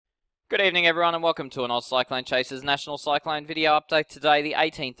Good evening everyone and welcome to an Oz Cyclone Chasers National Cyclone video update today, the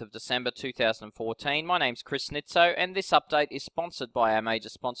 18th of December 2014. My name's Chris Nitzo and this update is sponsored by our major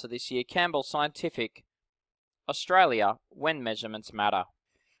sponsor this year, Campbell Scientific Australia, when measurements matter.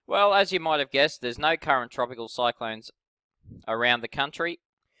 Well, as you might have guessed, there's no current tropical cyclones around the country,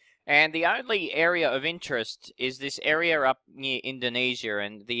 and the only area of interest is this area up near Indonesia,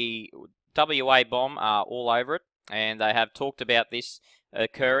 and the WA bomb are all over it, and they have talked about this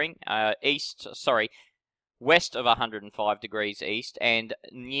occurring west of 105 degrees east and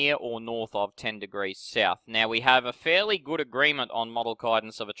near or north of 10 degrees south. Now we have a fairly good agreement on model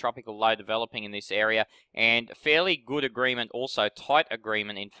guidance of a tropical low developing in this area, and fairly good agreement, also tight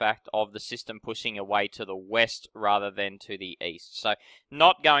agreement in fact, of the system pushing away to the west rather than to the east. So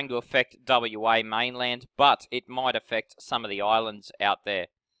not going to affect WA mainland, but it might affect some of the islands out there,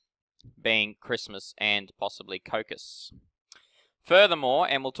 being Christmas and possibly Cocos. Furthermore,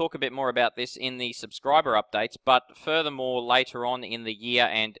 and we'll talk a bit more about this in the subscriber updates, but furthermore later on in the year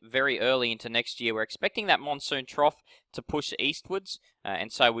and very early into next year, we're expecting that monsoon trough to push eastwards,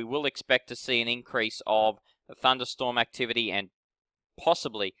 and so we will expect to see an increase of thunderstorm activity and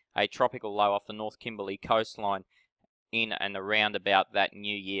possibly a tropical low off the North Kimberley coastline in and around about that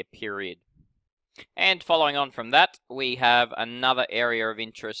New Year period. And following on from that, we have another area of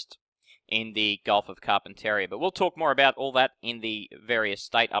interest in the Gulf of Carpentaria. But we'll talk more about all that in the various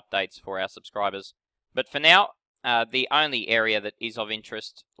state updates for our subscribers. But for now, the only area that is of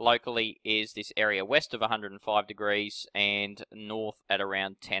interest locally is this area west of 105 degrees and north at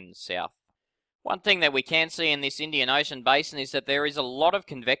around 10 south. One thing that we can see in this Indian Ocean basin is that there is a lot of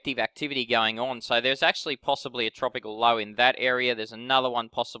convective activity going on. So there's actually possibly a tropical low in that area. There's another one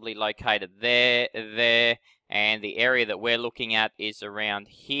possibly located there, and the area that we're looking at is around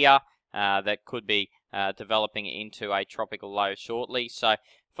here. That could be developing into a tropical low shortly. So,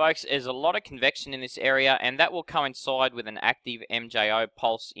 folks, there's a lot of convection in this area, and that will coincide with an active MJO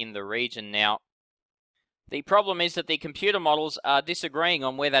pulse in the region. Now, the problem is that the computer models are disagreeing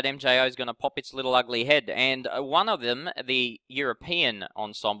on where that MJO is going to pop its little ugly head, and one of them, the European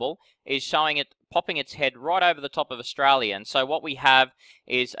ensemble, is showing it popping its head right over the top of Australia. And so what we have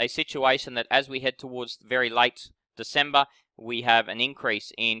is a situation that as we head towards very late December, we have an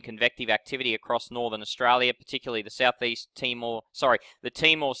increase in convective activity across northern Australia, particularly the Timor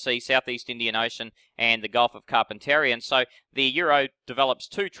Sea, Southeast Indian Ocean, and the Gulf of Carpentaria. And so the Euro develops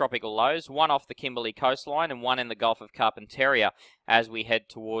two tropical lows, one off the Kimberley coastline and one in the Gulf of Carpentaria, as we head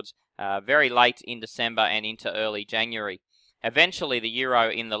towards very late in December and into early January. Eventually, the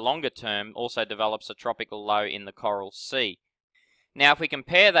Euro in the longer term also develops a tropical low in the Coral Sea. Now, if we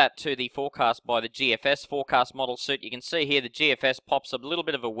compare that to the forecast by the GFS forecast model suit, you can see here the GFS pops a little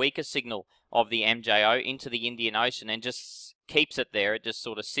bit of a weaker signal of the MJO into the Indian Ocean and just keeps it there. It just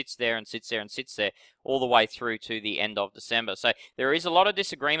sort of sits there and sits there and sits there all the way through to the end of December. So there is a lot of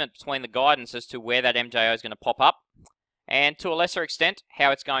disagreement between the guidance as to where that MJO is going to pop up, and to a lesser extent,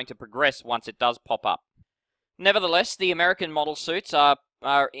 how it's going to progress once it does pop up. Nevertheless, the American model suits are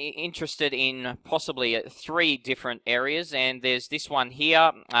interested in possibly three different areas, and there's this one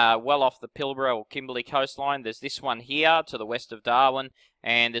here well off the Pilbara or Kimberley coastline. There's this one here to the west of Darwin,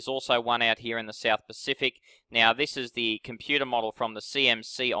 and there's also one out here in the South Pacific. Now this is the computer model from the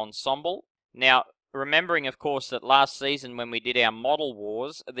CMC ensemble. Now remembering of course that last season when we did our model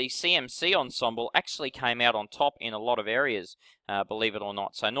wars, the CMC ensemble actually came out on top in a lot of areas, believe it or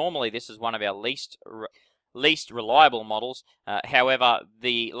not. So normally this is one of our least reliable models. However,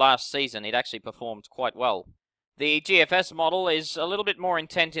 the last season it actually performed quite well. The GFS model is a little bit more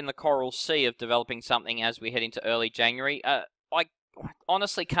intent in the Coral Sea of developing something as we head into early January. I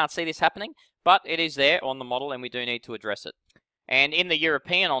honestly can't see this happening, but it is there on the model and we do need to address it. And in the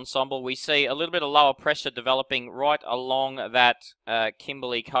European ensemble, we see a little bit of lower pressure developing right along that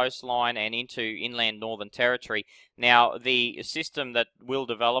Kimberley coastline and into inland Northern Territory. Now, the system that will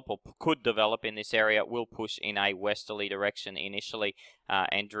develop or could develop in this area will push in a westerly direction initially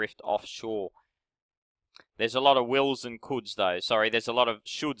and drift offshore. There's a lot of wills and coulds though. There's a lot of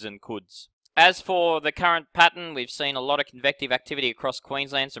shoulds and coulds. As for the current pattern, we've seen a lot of convective activity across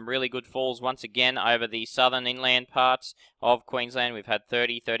Queensland, some really good falls once again over the southern inland parts of Queensland. We've had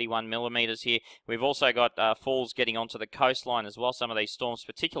 31 millimetres here. We've also got falls getting onto the coastline as well. Some of these storms,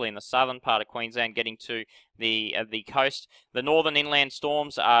 particularly in the southern part of Queensland, getting to the coast. The northern inland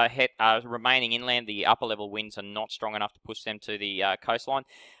storms are remaining inland. The upper level winds are not strong enough to push them to the coastline.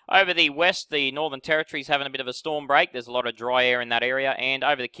 Over the west, the Northern Territory is having a bit of a storm break. There's a lot of dry air in that area. And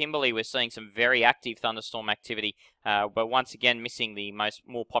over the Kimberley, we're seeing some very active thunderstorm activity, but once again missing the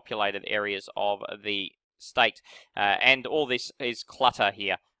more populated areas of the state. And all this is clutter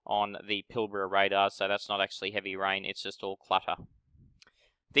here on the Pilbara radar, so that's not actually heavy rain, it's just all clutter.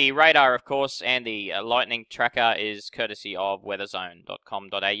 The radar, of course, and the lightning tracker is courtesy of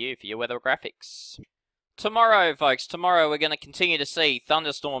weatherzone.com.au for your weather graphics. Tomorrow, folks, tomorrow we're going to continue to see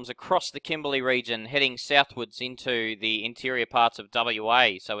thunderstorms across the Kimberley region heading southwards into the interior parts of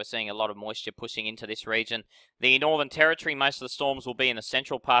WA. So we're seeing a lot of moisture pushing into this region. The Northern Territory, most of the storms will be in the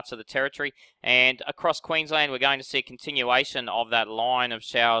central parts of the territory. And across Queensland, we're going to see a continuation of that line of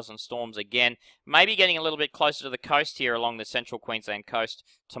showers and storms again. Maybe getting a little bit closer to the coast here along the central Queensland coast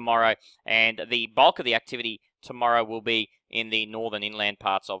tomorrow. And the bulk of the activity tomorrow will be in the northern inland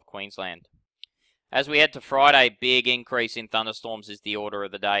parts of Queensland. As we head to Friday, big increase in thunderstorms is the order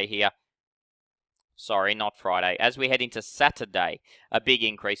of the day here. Sorry, not Friday. As we head into Saturday, a big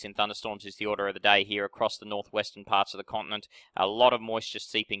increase in thunderstorms is the order of the day here across the northwestern parts of the continent. A lot of moisture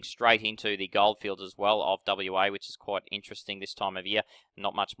seeping straight into the goldfields as well of WA, which is quite interesting this time of year.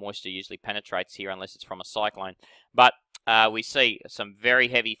 Not much moisture usually penetrates here unless it's from a cyclone. But we see some very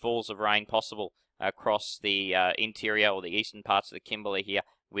heavy falls of rain possible across the interior or the eastern parts of the Kimberley here,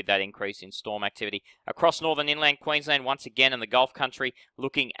 with that increase in storm activity. Across northern inland Queensland, once again in the Gulf country,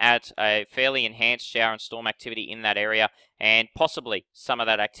 looking at a fairly enhanced shower and storm activity in that area, and possibly some of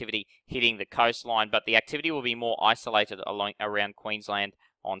that activity hitting the coastline, but the activity will be more isolated around Queensland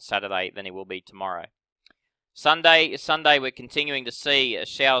on Saturday than it will be tomorrow. Sunday, we're continuing to see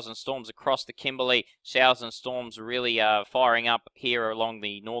showers and storms across the Kimberley. Showers and storms really firing up here along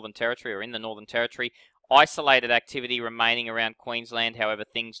the Northern Territory, or in the Northern Territory. Isolated activity remaining around Queensland, however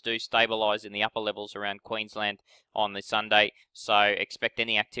things do stabilise in the upper levels around Queensland on the Sunday, so expect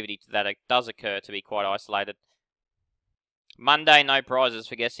any activity that does occur to be quite isolated. Monday, no prizes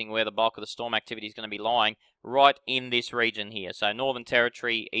for guessing where the bulk of the storm activity is going to be lying, right in this region here. So Northern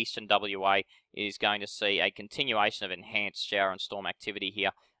Territory, Eastern WA is going to see a continuation of enhanced shower and storm activity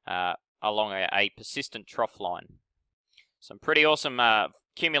here along a persistent trough line. Some pretty awesome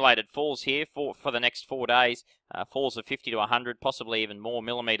accumulated falls here for the next 4 days. Falls of 50 to 100, possibly even more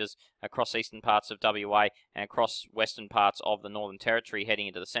millimetres across eastern parts of WA and across western parts of the Northern Territory, heading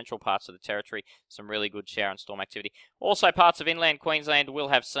into the central parts of the territory. Some really good shower and storm activity. Also, parts of inland Queensland will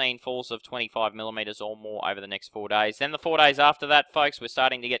have seen falls of 25 millimetres or more over the next 4 days. Then the 4 days after that, folks, we're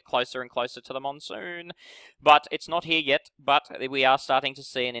starting to get closer and closer to the monsoon. But it's not here yet, but we are starting to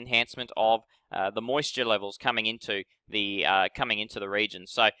see an enhancement of the moisture levels coming into the region.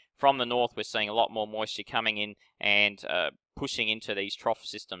 So from the north, we're seeing a lot more moisture coming in and pushing into these trough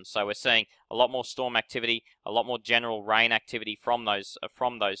systems. So we're seeing a lot more storm activity, a lot more general rain activity from those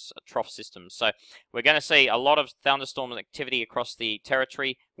trough systems. So we're going to see a lot of thunderstorm activity across the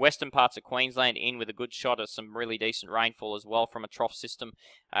territory. Western parts of Queensland in with a good shot of some really decent rainfall as well from a trough system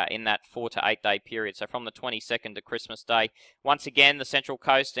in that 4 to 8 day period. So from the 22nd to Christmas Day. Once again, the central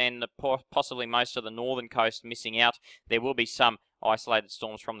coast and possibly most of the northern coast missing out. There will be some isolated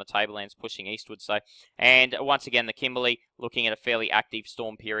storms from the tablelands pushing eastward. So, and once again, the Kimberley looking at a fairly active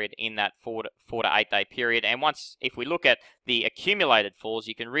storm period in that 4 to 8 day period. And if we look at the accumulated falls,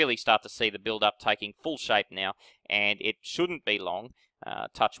 you can really start to see the build-up taking full shape now, and it shouldn't be long,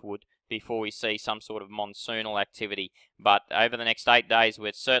 touch wood, before we see some sort of monsoonal activity. But over the next 8 days,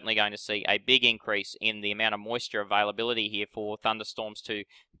 we're certainly going to see a big increase in the amount of moisture availability here for thunderstorms to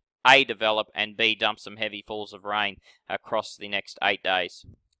A, develop, and B, dump some heavy falls of rain across the next 8 days.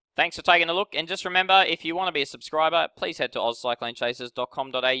 Thanks for taking a look, and just remember, if you want to be a subscriber, please head to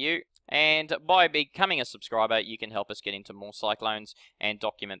ozcyclonechasers.com.au, and by becoming a subscriber, you can help us get into more cyclones and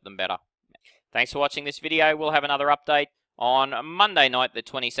document them better. Thanks for watching this video. We'll have another update on Monday night, the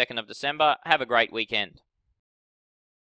 22nd of December. Have a great weekend.